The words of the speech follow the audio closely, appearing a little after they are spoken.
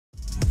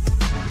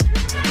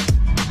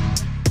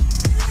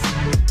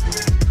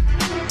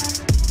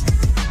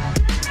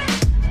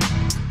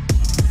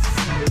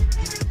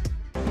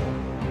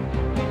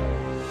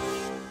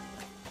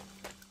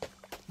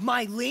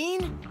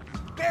Mylene?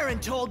 Baron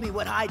told me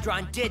what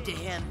Hydron did to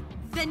him.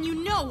 Then you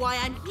know why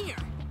I'm here.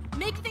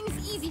 Make things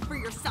easy for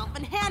yourself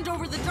and hand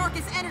over the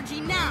darkest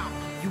energy now.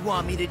 You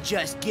want me to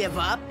just give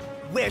up?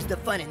 Where's the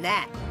fun in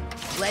that?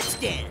 Let's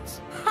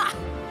dance. Ha!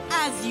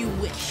 As you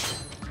wish.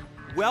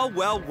 Well,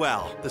 well,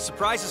 well. The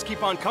surprises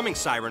keep on coming,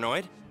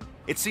 Cyranoid.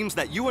 It seems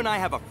that you and I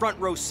have a front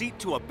row seat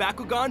to a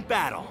Bakugan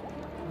battle.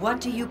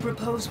 What do you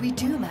propose we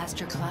do,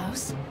 Master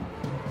Klaus?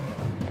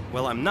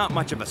 Well, I'm not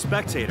much of a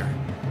spectator.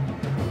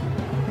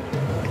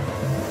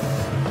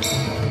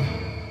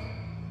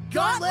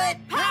 Gauntlet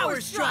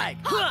Power Strike!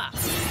 Huh!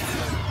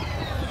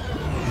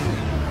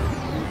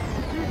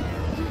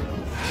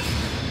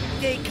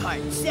 Gate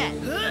card set.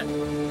 Huh?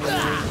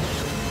 Ah!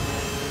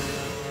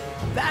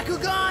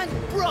 Bakugan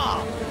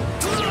Brawl!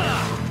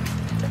 Huh!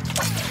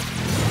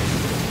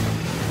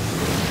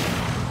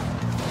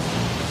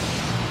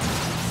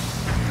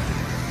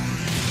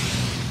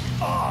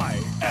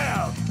 I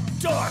am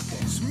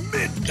Darkest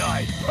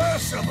Midnight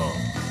Percival!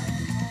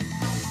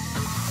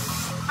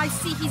 I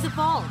see he's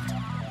evolved.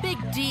 Big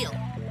deal.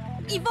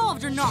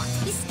 Evolved or not,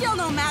 he's still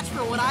no match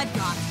for what I've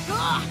got.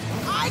 Ugh!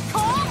 I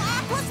call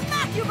Aquas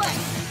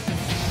Macubus!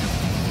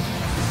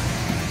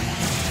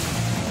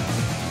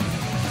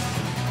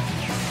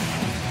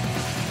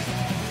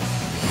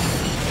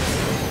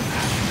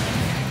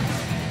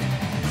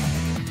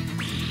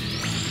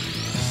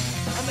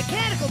 A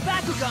mechanical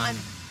Bakugan!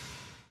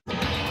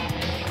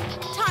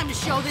 Time to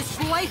show this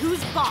boy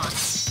who's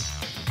boss.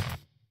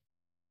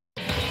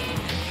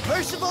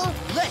 Percival,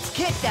 let's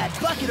kick that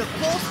bucket of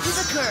bolts to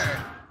the curb.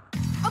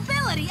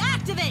 Ability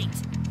activate!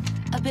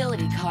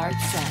 Ability card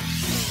set.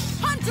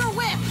 Hunter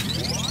Whip!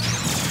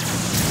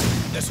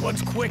 This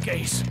one's quick,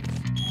 Ace.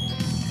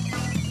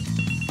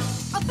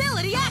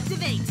 Ability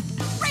activate!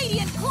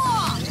 Radiant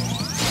Claw!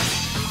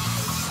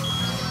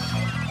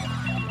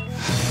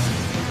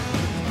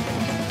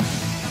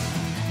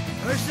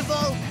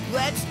 Percival,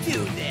 let's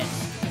do this.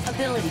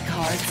 Ability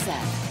card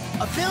set.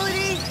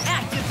 Ability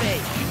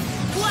activate.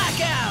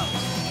 Blackout!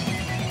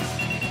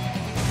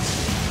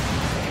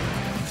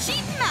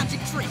 Cheap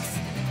magic tricks!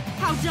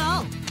 How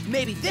dull!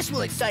 Maybe this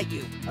will excite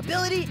you.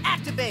 Ability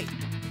activate.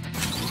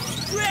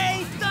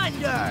 Gray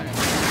Thunder!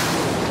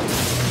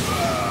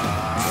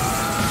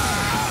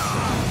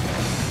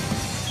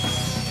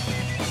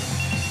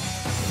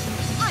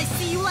 I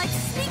see you like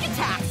sneak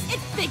attacks.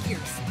 It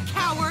figures.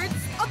 Cowards,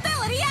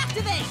 ability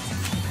activate!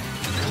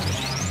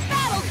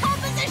 Battle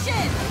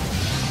composition!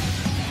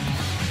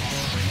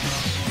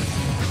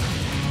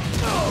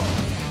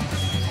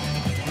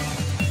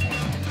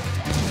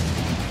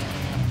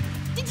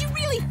 Did you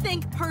really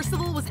think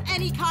Percival was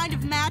any kind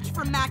of match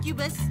for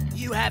Macubus?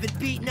 You haven't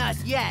beaten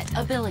us yet.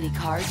 Ability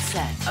card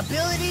set.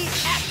 Ability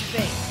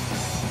activate.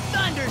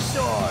 Thunder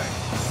Sword!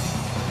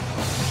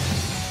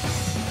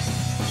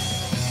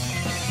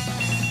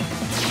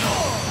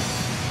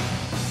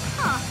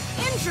 Huh,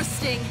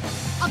 interesting.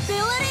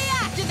 Ability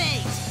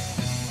activate!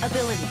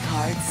 Ability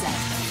card set.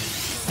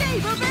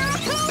 Saber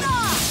Barracuda!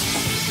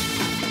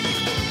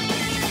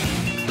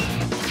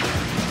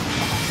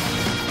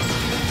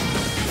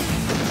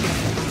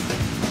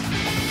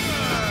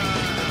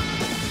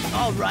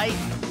 All right.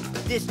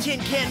 This tin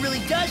can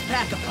really does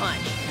pack a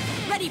punch.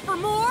 Ready for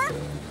more?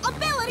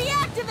 Ability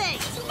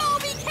activate!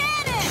 Moby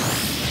Cannon!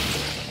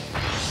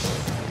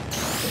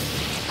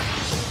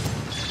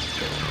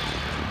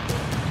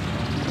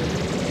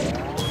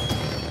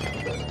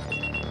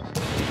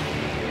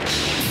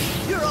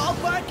 You're all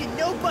bark and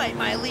no bite,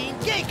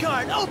 Mylene. Gate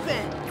card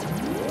open!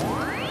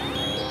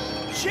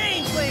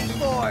 Changeling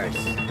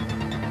Force!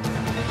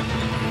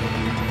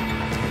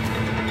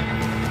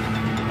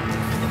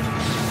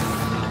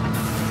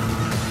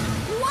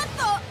 What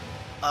the?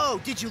 Oh,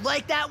 did you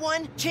like that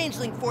one?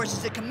 Changeling Force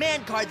is a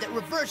command card that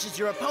reverses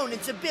your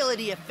opponent's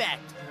ability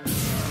effect.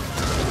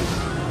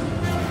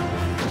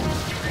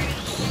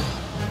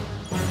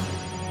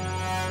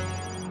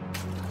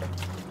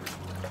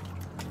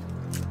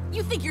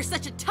 You think you're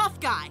such a tough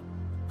guy?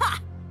 Ha!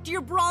 Do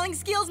your brawling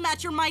skills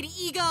match your mighty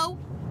ego?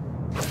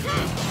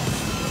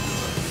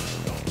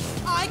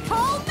 I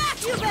call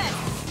Macubus!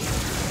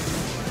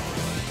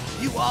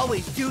 You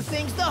always do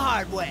things the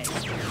hard way.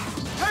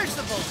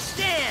 Percival,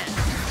 stand!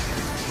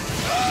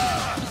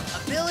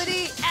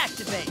 Ability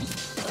activate.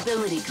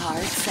 Ability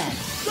card set.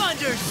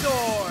 Thunder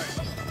Sword!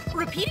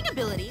 Repeating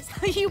abilities?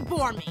 You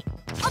bore me.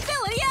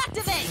 Ability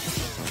activate!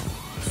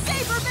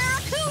 Saber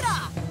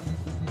Barracuda!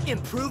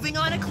 Improving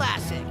on a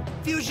classic.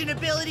 Fusion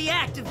ability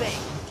activate.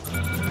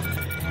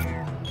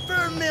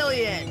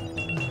 Vermilion!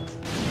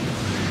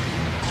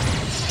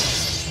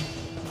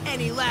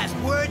 Any last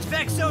words,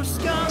 Vexos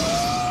scum?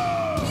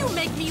 You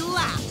make me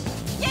laugh!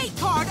 Gate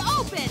card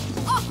open!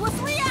 Aquas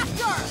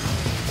Reactor!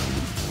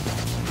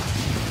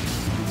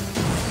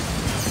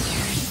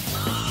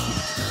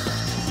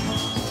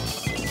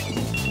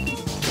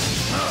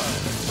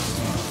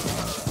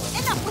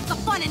 Enough with the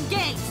fun and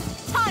games!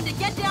 Time to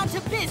get down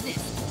to business!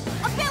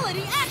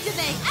 Ability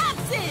activate!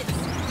 Absence!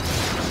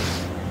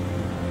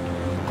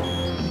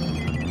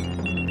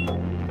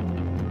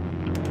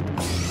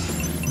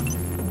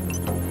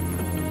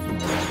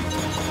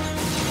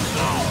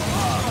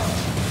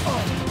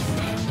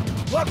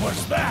 What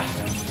was that?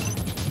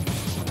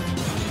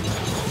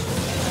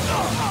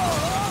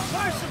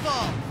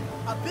 Percival!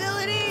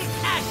 Ability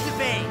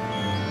activate!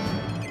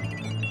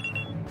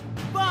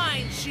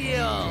 Bind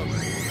shield!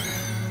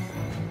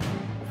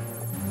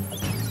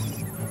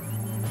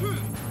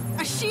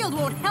 A shield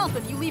won't help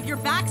if you leave your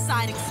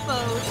backside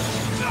exposed.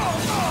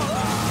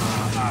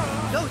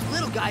 Those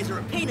little guys are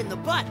a pain in the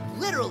butt,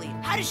 literally.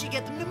 How does she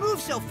get them to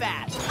move so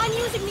fast? I'm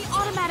using the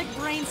Automatic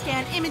Brain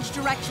Scan Image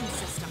Direction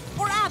System,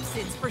 or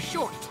ABSIDS for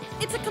short.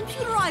 It's a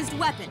computerized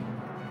weapon.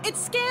 It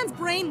scans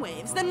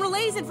brainwaves, then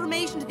relays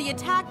information to the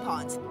attack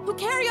pods, who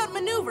carry out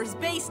maneuvers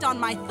based on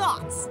my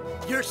thoughts.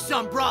 You're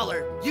some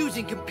brawler,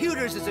 using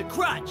computers as a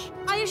crutch.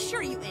 I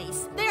assure you,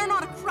 Ace, they are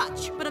not a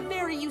crutch, but a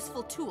very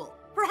useful tool.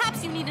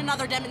 Perhaps you need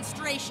another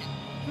demonstration.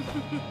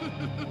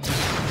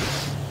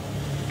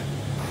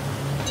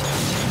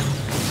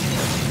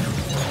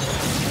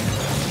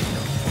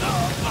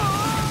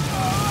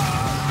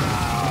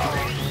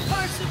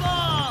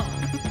 Percival!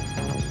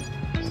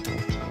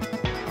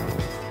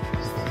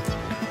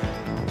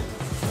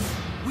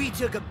 We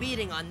took a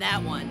beating on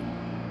that one.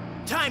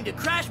 Time to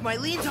crash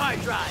Mylene's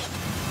hard drive.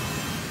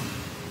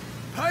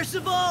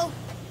 Percival,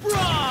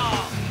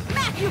 brawl!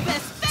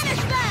 Macubus,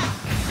 finish them!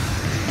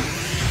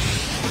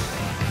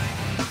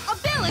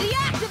 Ability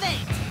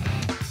activate!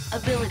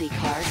 Ability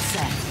card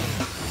set.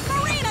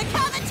 Marina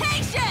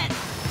cavitation!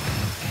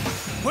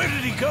 Where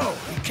did he go?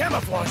 He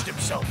camouflaged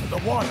himself in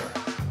the water.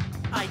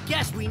 I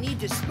guess we need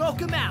to smoke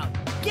him out.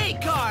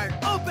 Gate card,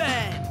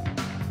 open!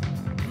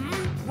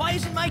 Why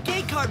isn't my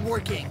gate card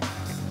working?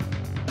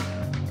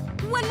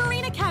 When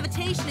Marina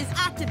cavitation is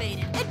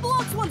activated, it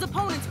blocks one's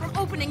opponents from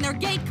opening their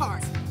gate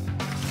cards.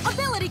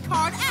 Ability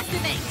card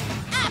activate!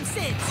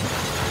 ABSIDS!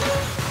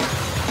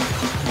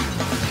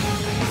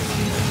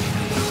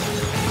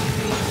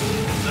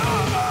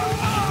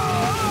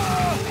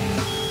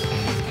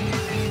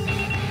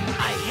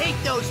 I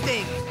hate those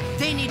things.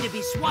 They need to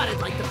be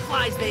swatted like the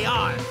flies they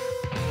are.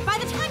 By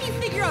the time you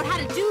figure out how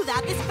to do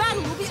that, this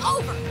battle will be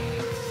over.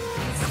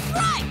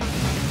 Strike!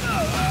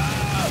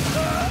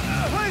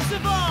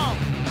 Percival!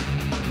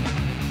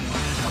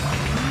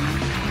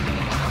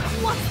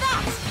 What's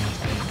that?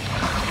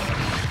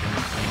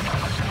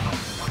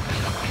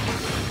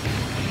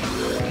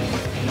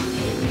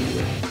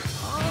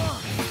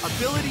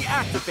 Ability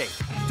activate.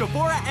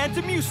 Devora and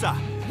Demusa.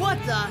 What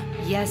the?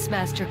 Yes,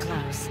 Master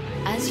Klaus.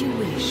 As you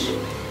wish.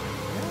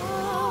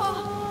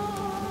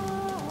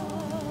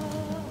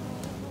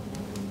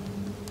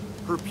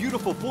 Her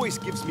beautiful voice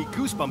gives me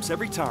goosebumps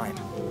every time.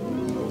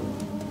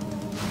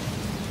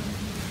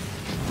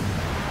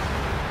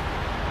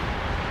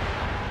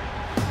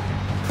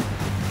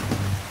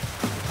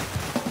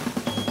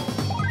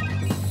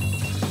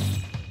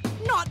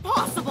 Not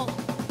possible!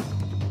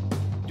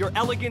 Your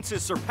elegance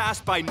is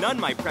surpassed by none,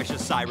 my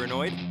precious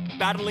Cyranoid.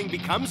 Battling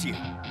becomes you.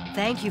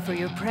 Thank you for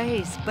your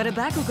praise, but a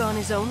Bakugan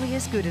is only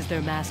as good as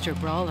their master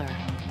brawler.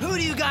 Who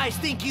do you guys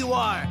think you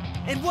are?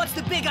 And what's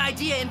the big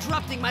idea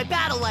interrupting my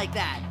battle like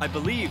that? I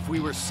believe we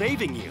were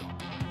saving you.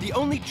 The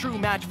only true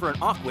match for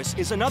an Aquas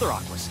is another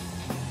Aquas.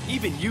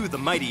 Even you, the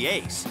mighty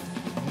Ace,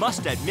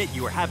 must admit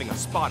you are having a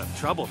spot of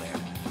trouble there.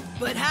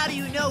 But how do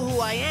you know who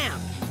I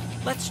am?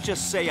 Let's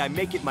just say I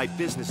make it my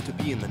business to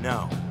be in the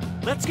know.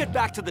 Let's get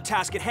back to the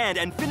task at hand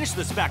and finish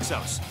this,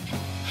 Vexos.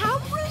 How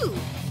rude!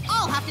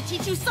 I'll have to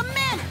teach you some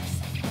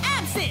manners!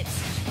 ABSIDS!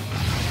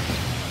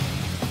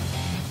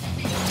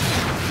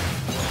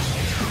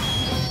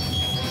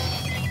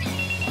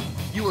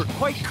 You were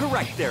quite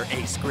correct there,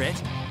 Ace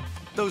Grit.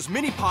 Those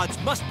mini-pods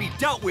must be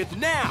dealt with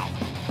now!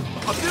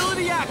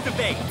 Ability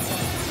activate!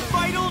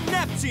 Vital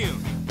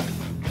Neptune!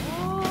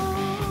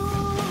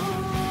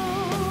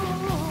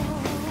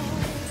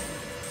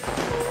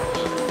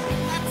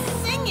 That's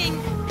singing!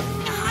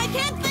 I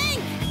can't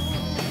think!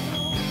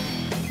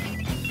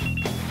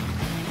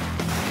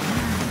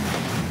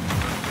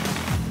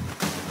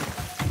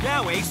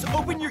 Now, Ace,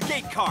 open your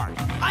gate card.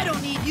 I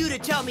don't need you to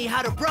tell me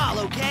how to brawl,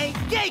 okay?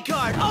 Gate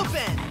card,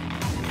 open!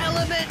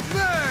 Element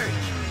merge!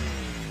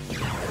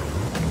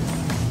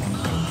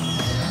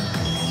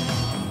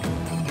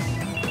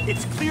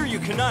 It's clear you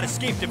cannot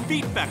escape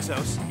defeat,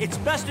 Vexos. It's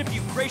best if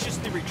you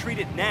graciously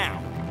retreated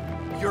now.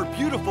 You're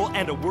beautiful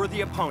and a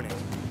worthy opponent.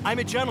 I'm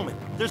a gentleman.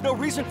 There's no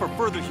reason for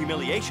further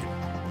humiliation.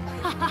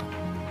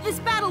 This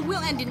battle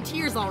will end in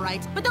tears, all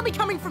right, but they'll be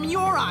coming from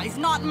your eyes,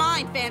 not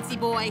mine, fancy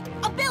boy.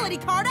 Ability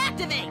card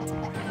activate!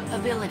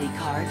 Ability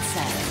card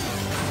set.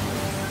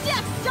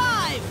 Depth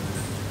dive!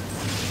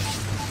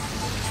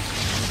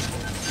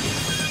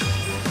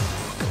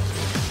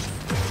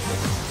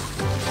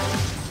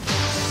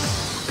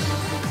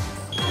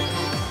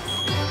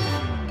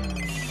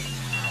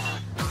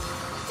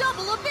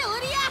 Double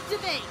ability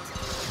activate!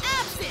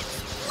 ABSIDS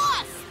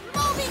plus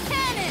Moby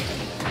Cannon!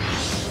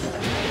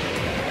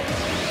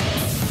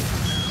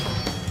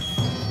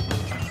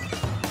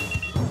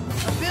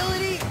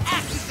 Ability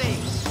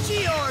activate!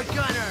 Geor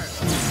Gunner!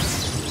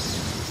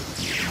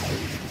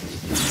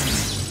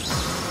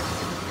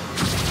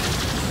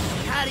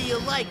 How do you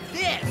like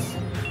this?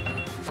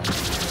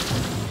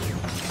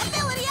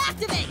 Ability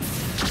activate!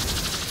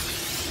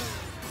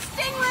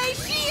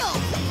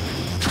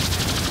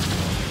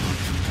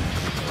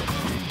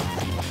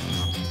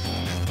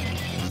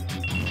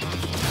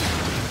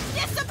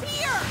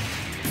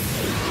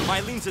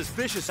 Mylene's as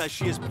vicious as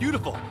she is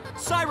beautiful.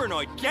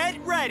 Cyranoid, get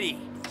ready!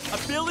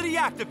 Ability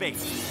activate!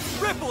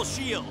 Ripple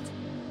Shield!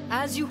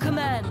 As you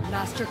command,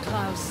 Master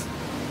Klaus.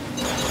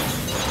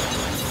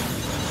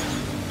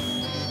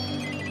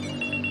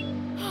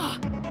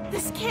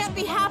 This can't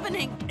be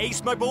happening!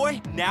 Ace, my boy,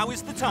 now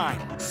is the time.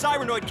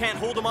 Cyranoid can't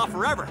hold him off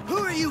forever. Who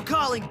are you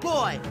calling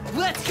boy?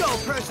 Let's go,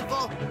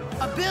 Percival!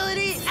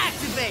 Ability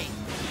activate!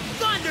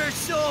 Thunder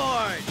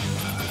Sword!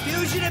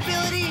 Fusion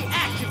ability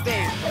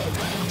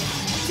activate!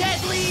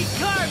 Deadly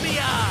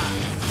Carbia!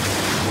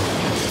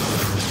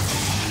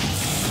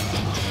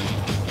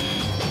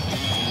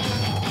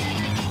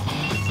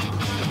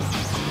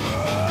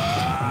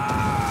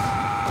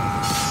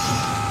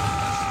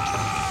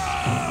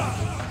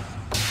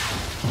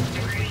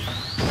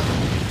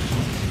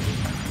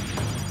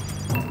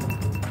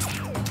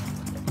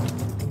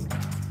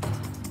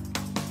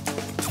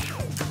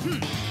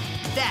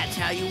 That's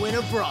how you win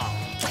a brawl.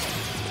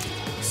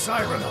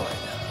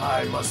 Cyranoid,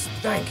 I must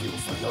thank you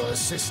for your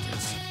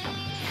assistance.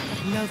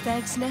 No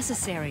thanks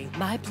necessary.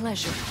 My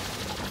pleasure.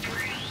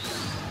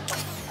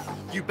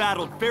 You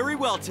battled very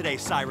well today,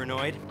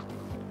 Cyranoid.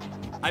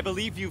 I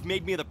believe you've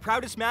made me the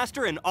proudest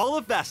master in all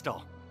of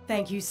Vestal.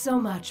 Thank you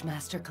so much,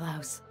 Master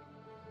Klaus.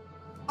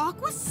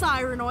 Aqua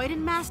Cyranoid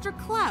and Master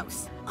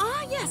Klaus.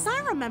 Ah, yes, I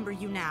remember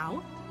you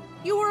now.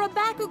 You were a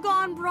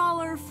Bakugan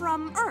brawler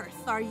from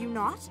Earth, are you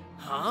not?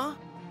 Huh?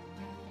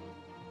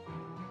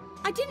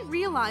 I didn't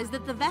realize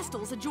that the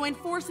Vestals had joined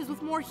forces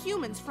with more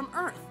humans from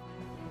Earth.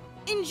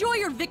 Enjoy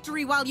your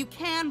victory while you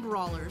can,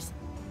 Brawlers.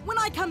 When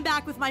I come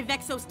back with my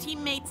Vexos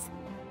teammates,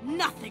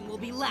 nothing will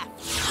be left.